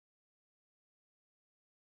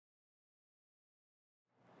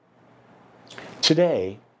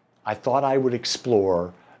Today, I thought I would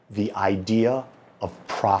explore the idea of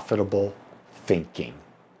profitable thinking.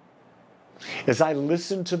 As I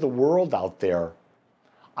listen to the world out there,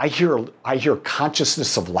 I hear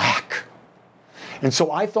consciousness of lack. And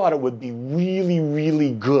so I thought it would be really,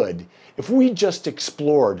 really good if we just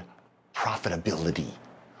explored profitability.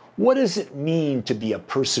 What does it mean to be a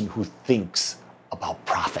person who thinks about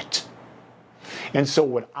profit? And so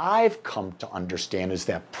what I've come to understand is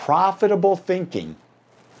that profitable thinking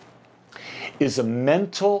is a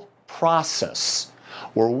mental process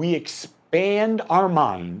where we expand our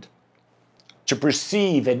mind to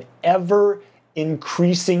perceive an ever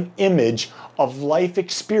increasing image of life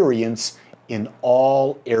experience in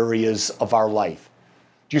all areas of our life.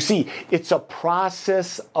 Do you see? It's a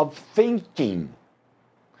process of thinking.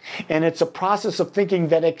 And it's a process of thinking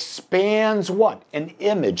that expands what? An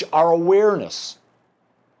image, our awareness.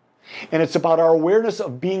 And it's about our awareness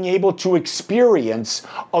of being able to experience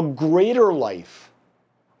a greater life,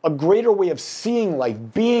 a greater way of seeing life,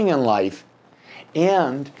 being in life.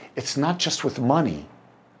 And it's not just with money,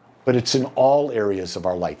 but it's in all areas of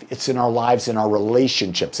our life. It's in our lives, in our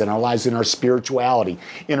relationships, in our lives, in our spirituality,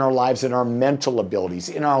 in our lives, in our mental abilities,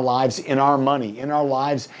 in our lives, in our money, in our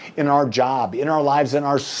lives, in our job, in our lives, in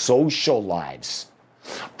our social lives.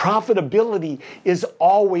 Profitability is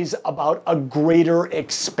always about a greater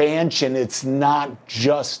expansion. It's not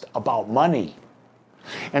just about money.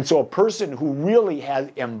 And so a person who really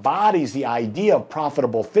embodies the idea of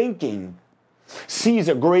profitable thinking sees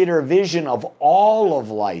a greater vision of all of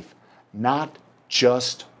life, not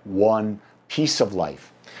just one piece of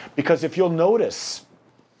life. Because if you'll notice,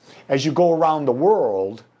 as you go around the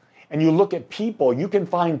world and you look at people, you can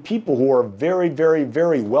find people who are very, very,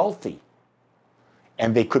 very wealthy,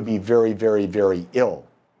 and they could be very, very, very ill.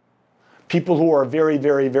 People who are very,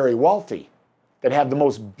 very, very wealthy, that have the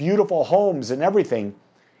most beautiful homes and everything,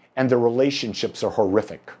 and their relationships are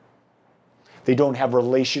horrific. They don't have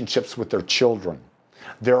relationships with their children.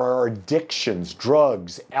 There are addictions,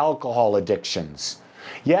 drugs, alcohol addictions.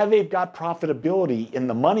 Yeah, they've got profitability in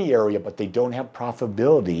the money area, but they don't have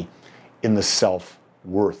profitability in the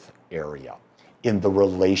self-worth area, in the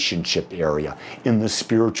relationship area, in the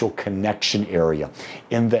spiritual connection area,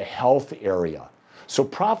 in the health area. So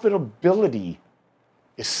profitability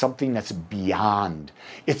is something that's beyond.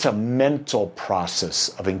 It's a mental process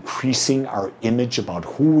of increasing our image about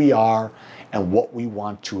who we are and what we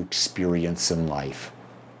want to experience in life.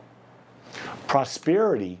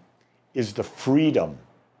 Prosperity is the freedom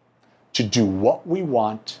to do what we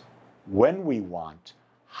want, when we want,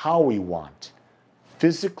 how we want,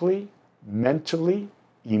 physically, mentally,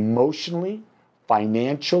 emotionally,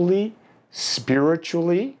 financially,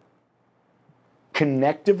 spiritually,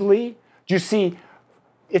 connectively. Do you see?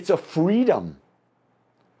 It's a freedom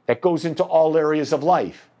that goes into all areas of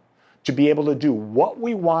life to be able to do what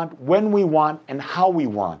we want, when we want, and how we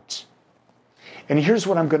want. And here's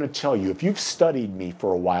what I'm going to tell you. If you've studied me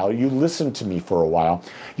for a while, you listen to me for a while,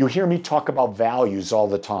 you hear me talk about values all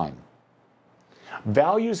the time.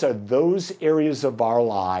 Values are those areas of our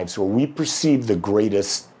lives where we perceive the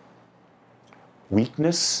greatest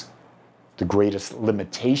weakness, the greatest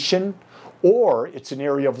limitation, or it's an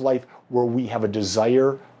area of life where we have a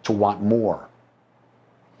desire to want more.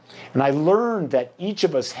 And I learned that each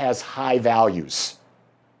of us has high values,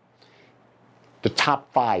 the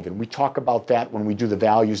top 5, and we talk about that when we do the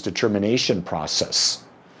values determination process.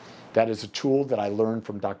 That is a tool that I learned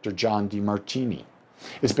from Dr. John DeMartini.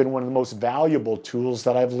 It's been one of the most valuable tools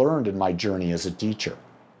that I've learned in my journey as a teacher.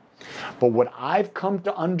 But what I've come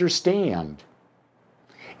to understand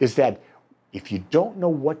is that if you don't know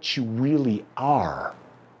what you really are,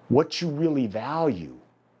 what you really value,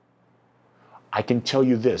 I can tell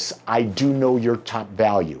you this, I do know your top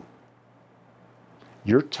value.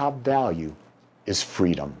 Your top value is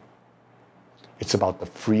freedom. It's about the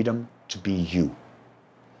freedom to be you.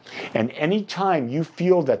 And anytime you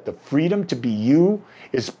feel that the freedom to be you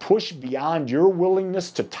is pushed beyond your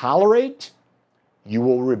willingness to tolerate, you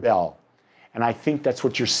will rebel. And I think that's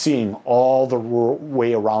what you're seeing all the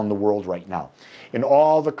way around the world right now. In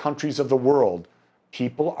all the countries of the world,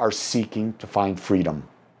 people are seeking to find freedom.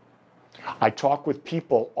 I talk with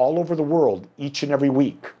people all over the world each and every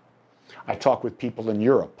week. I talk with people in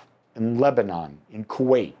Europe, in Lebanon, in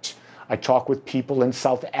Kuwait. I talk with people in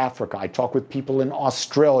South Africa. I talk with people in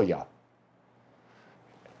Australia.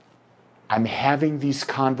 I'm having these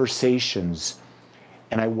conversations,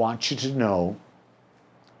 and I want you to know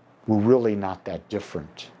we're really not that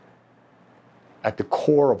different. At the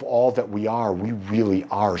core of all that we really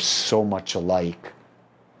are so much alike.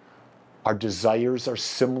 Our desires are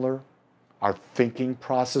similar. Our thinking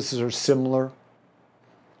processes are similar.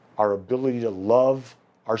 our ability to love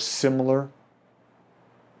are similar.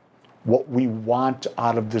 What we want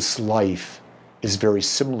out of this life is very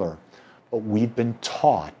similar, but we've been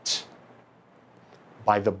taught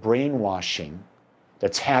by the brainwashing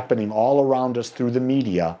that's happening all around us through the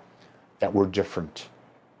media that we're different,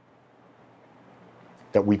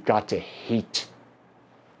 that we've got to hate,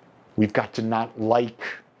 we've got to not like,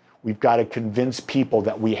 we've got to convince people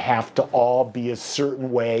that we have to all be a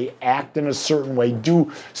certain way, act in a certain way,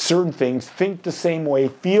 do certain things, think the same way,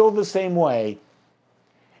 feel the same way.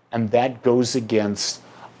 And that goes against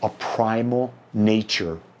a primal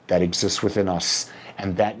nature that exists within us.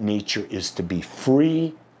 And that nature is to be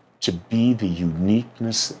free, to be the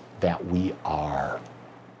uniqueness that we are.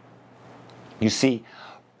 You see,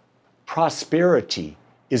 prosperity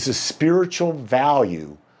is a spiritual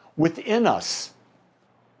value within us,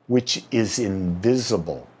 which is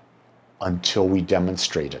invisible until we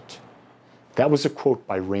demonstrate it. That was a quote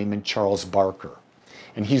by Raymond Charles Barker.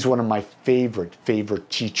 And he's one of my favorite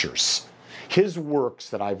teachers. His works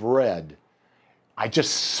that I've read, I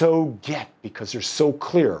just so get because they're so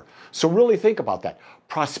clear. So really think about that.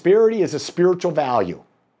 Prosperity is a spiritual value.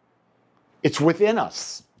 It's within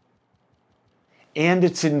us. And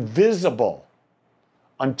it's invisible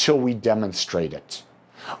until we demonstrate it.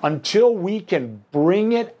 Until we can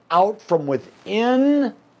bring it out from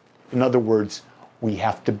within. In other words, we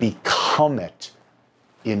have to become it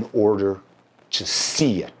in order to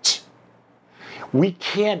see it. We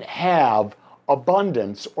can't have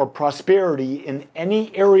abundance or prosperity in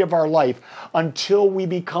any area of our life until we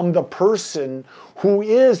become the person who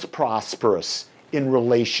is prosperous in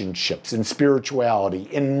relationships, in spirituality,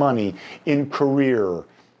 in money, in career,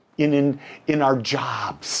 in our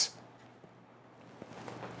jobs.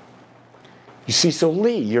 You see, so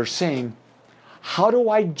Lee, you're saying, how do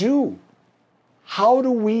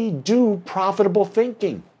we do profitable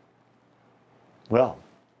thinking? Well,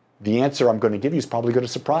 the answer I'm going to give you is probably going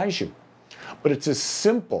to surprise you. But it's as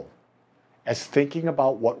simple as thinking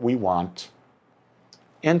about what we want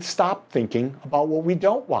and stop thinking about what we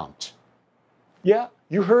don't want. Yeah,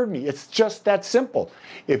 you heard me. It's just that simple.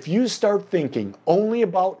 If you start thinking only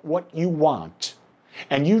about what you want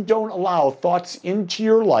and you don't allow thoughts into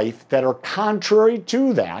your life that are contrary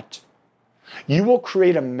to that, you will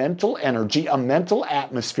create a mental energy, a mental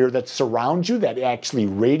atmosphere that surrounds you, that actually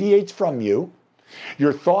radiates from you.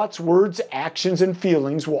 Your thoughts, words, actions, and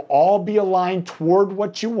feelings will all be aligned toward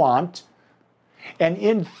what you want. And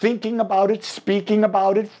in thinking about it, speaking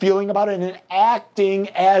about it, feeling about it, and acting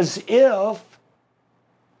as if,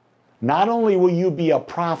 not only will you be a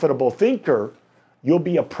profitable thinker, you'll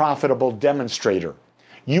be a profitable demonstrator.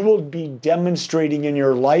 You will be demonstrating in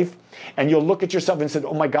your life, and you'll look at yourself and say,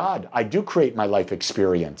 oh my God, I do create my life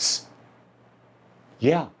experience.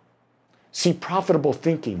 Yeah. See, profitable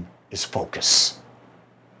thinking is focus.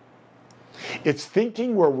 It's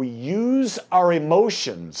thinking where we use our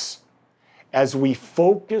emotions as we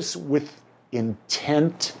focus with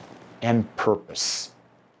intent and purpose.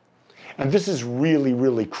 And this is really,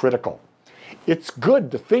 really critical. It's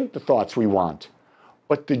good to think the thoughts we want,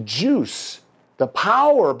 but the juice, the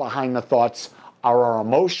power behind the thoughts are our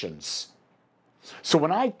emotions. So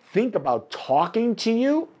when I think about talking to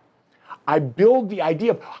you, I build the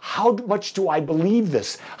idea of how much do I believe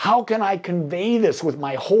this? How can I convey this with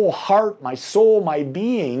my whole heart, my soul, my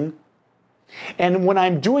being? And when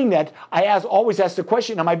I'm doing that, I always ask the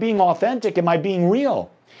question, am I being authentic? Am I being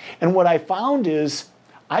real? And what I found is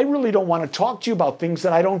I really don't want to talk to you about things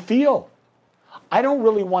that I don't feel. I don't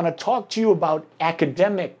really want to talk to you about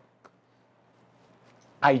academic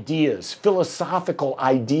ideas, philosophical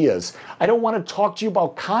ideas. I don't want to talk to you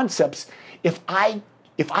about concepts if I'm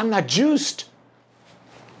not juiced.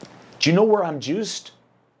 Do you know where I'm juiced?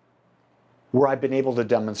 Where I've been able to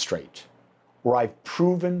demonstrate, where I've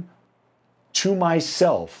proven to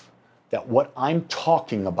myself that what I'm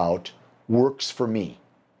talking about works for me.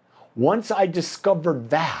 Once I discovered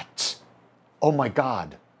that, oh my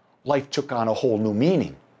God, life took on a whole new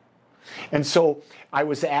meaning. And so I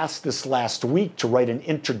was asked this last week to write an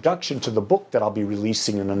introduction to the book that I'll be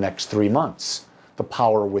releasing in the next 3 months, The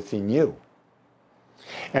Power Within You.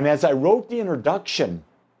 And as I wrote the introduction,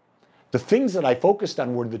 the things that I focused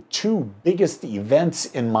on were the 2 biggest events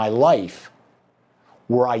in my life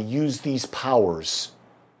where I used these powers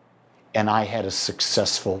and I had a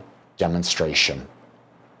successful demonstration.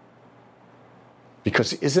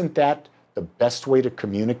 Because isn't that the best way to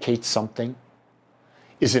communicate something?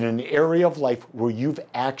 Is in an area of life where you've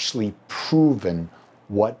actually proven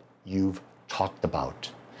what you've talked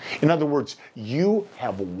about. In other words, you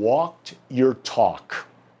have walked your talk.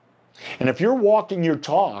 And if you're walking your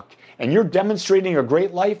talk and you're demonstrating a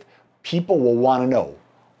great life, people will want to know,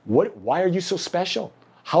 why are you so special?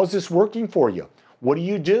 How's this working for you? What do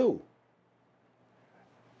you do?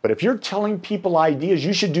 But if you're telling people ideas,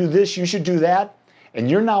 you should do this, you should do that, and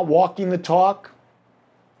you're not walking the talk,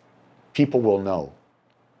 people will know.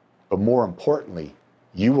 But more importantly,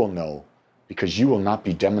 you will know because you will not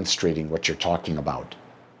be demonstrating what you're talking about.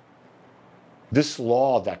 This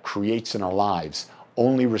law that creates in our lives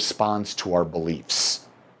only responds to our beliefs.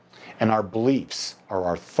 And our beliefs are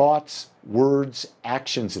our thoughts, words,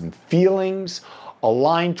 actions, and feelings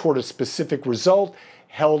aligned toward a specific result,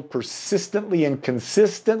 held persistently and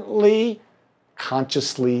consistently,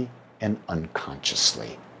 consciously and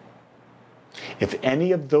unconsciously. If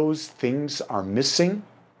any of those things are missing,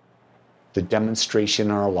 the demonstration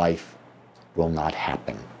in our life will not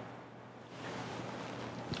happen.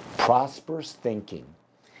 Prosperous thinking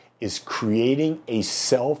is creating a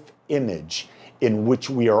self-image in which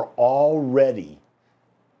we are already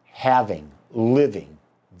living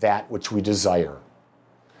that which we desire.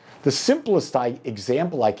 The simplest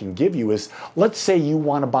example I can give you is, let's say you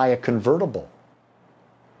want to buy a convertible.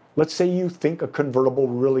 Let's say you think a convertible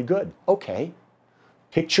really good. Okay,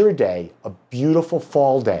 picture a day, a beautiful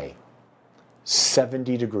fall day,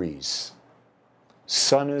 70 degrees.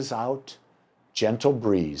 Sun is out, gentle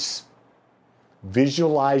breeze.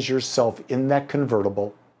 Visualize yourself in that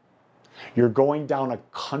convertible. You're going down a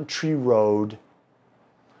country road.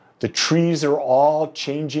 The trees are all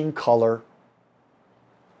changing color.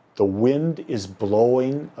 The wind is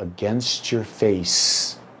blowing against your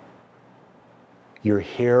face. Your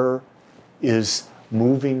hair is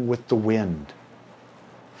moving with the wind.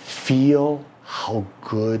 Feel how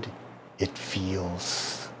good it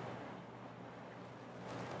feels.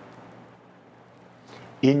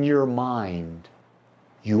 In your mind,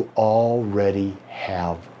 you already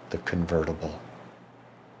have the convertible.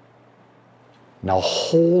 Now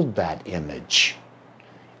hold that image.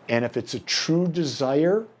 And if it's a true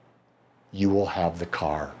desire, you will have the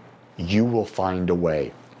car. You will find a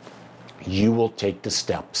way. You will take the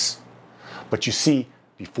steps. But you see,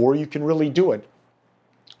 before you can really do it,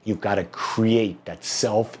 you've got to create that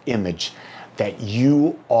self-image that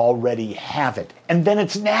you already have it. And then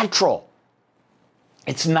it's natural.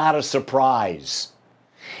 It's not a surprise.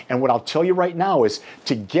 And what I'll tell you right now is,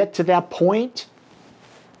 to get to that point,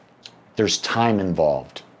 there's time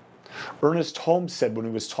involved. Ernest Holmes said, when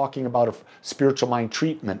he was talking about a spiritual mind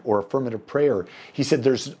treatment or affirmative prayer, he said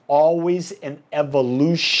there's always an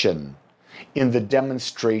evolution in the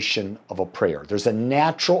demonstration of a prayer. There's a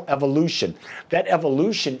natural evolution. That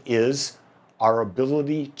evolution is our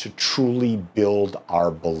ability to truly build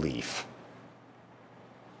our belief.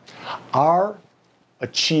 Our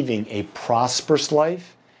achieving a prosperous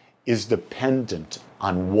life is dependent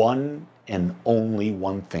on one and only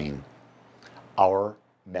one thing: our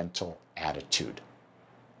mental attitude.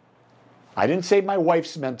 I didn't say my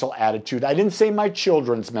wife's mental attitude. I didn't say my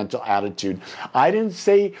children's mental attitude. I didn't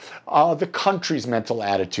say the country's mental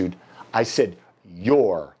attitude. I said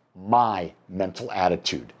my mental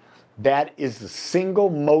attitude. That is the single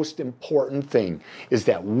most important thing, is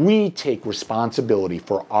that we take responsibility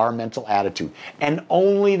for our mental attitude. And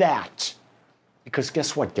only that. Because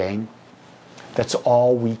guess what, gang? That's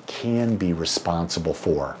all we can be responsible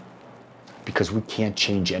for. Because we can't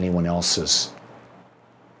change anyone else's.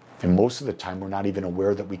 And most of the time, we're not even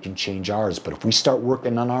aware that we can change ours. But if we start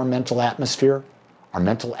working on our mental atmosphere, our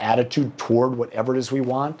mental attitude toward whatever it is we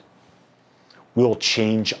want, we'll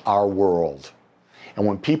change our world. And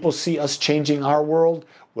when people see us changing our world,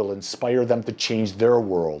 we'll inspire them to change their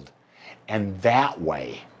world. And that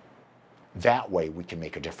way we can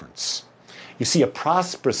make a difference. You see, a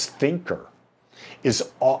prosperous thinker is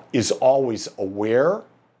always aware,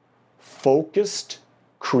 focused,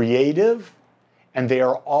 creative, and they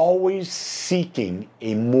are always seeking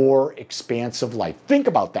a more expansive life. Think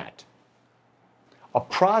about that. A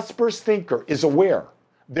prosperous thinker is aware.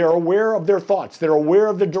 They're aware of their thoughts. They're aware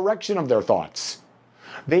of the direction of their thoughts.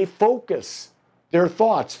 They focus their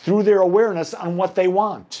thoughts through their awareness on what they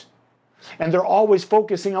want. And they're always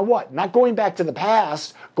focusing on what? Not going back to the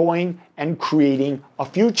past, going and creating a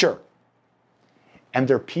future. And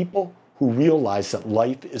they're people who realize that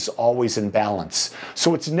life is always in balance.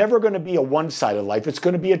 So it's never going to be a one-sided life. It's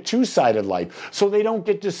going to be a two-sided life. So they don't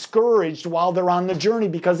get discouraged while they're on the journey,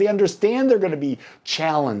 because they understand they're going to be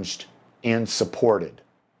challenged and supported,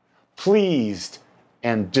 pleased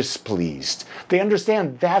and displeased. They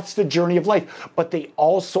understand that's the journey of life. But they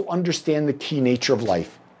also understand the key nature of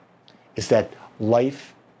life is that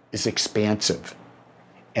life is expansive.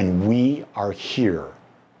 And we are here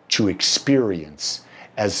to experience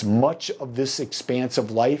as much of this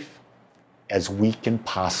expansive life as we can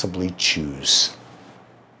possibly choose.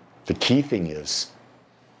 The key thing is,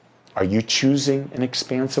 are you choosing an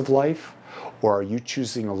expansive life, or are you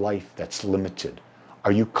choosing a life that's limited?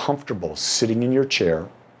 Are you comfortable sitting in your chair,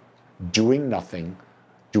 doing nothing,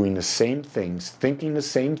 doing the same things, thinking the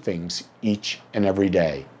same things each and every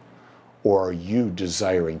day? Or are you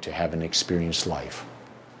desiring to have an experienced life?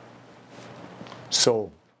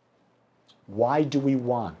 So, why do we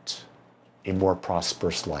want a more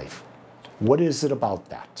prosperous life? What is it about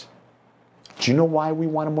that? Do you know why we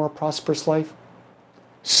want a more prosperous life?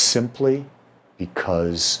 Simply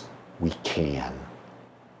because we can.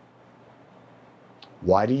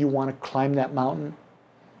 Why do you want to climb that mountain?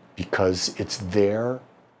 Because it's there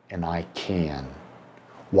and I can.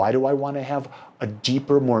 Why do I want to have a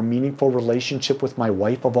deeper, more meaningful relationship with my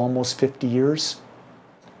wife of almost 50 years?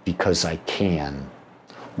 Because I can.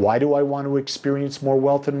 Why do I want to experience more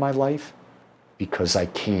wealth in my life? Because I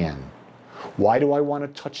can. Why do I want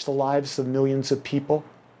to touch the lives of millions of people?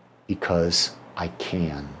 Because I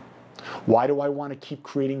can. Why do I want to keep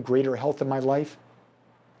creating greater health in my life?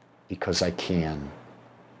 Because I can.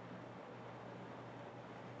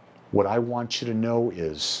 What I want you to know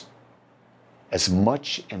is, as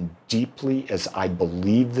much and deeply as I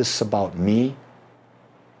believe this about me,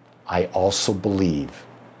 I also believe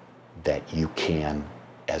that you can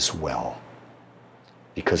as well.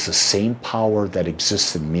 Because the same power that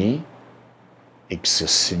exists in me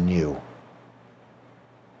exists in you.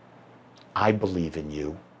 I believe in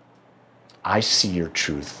you. I see your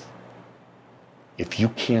truth. If you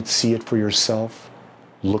can't see it for yourself,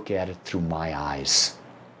 look at it through my eyes.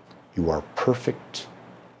 You are perfect,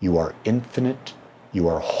 you are infinite, you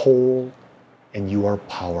are whole, and you are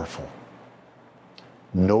powerful.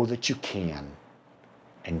 Know that you can,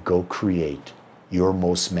 and go create your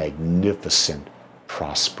most magnificent,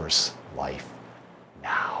 prosperous life.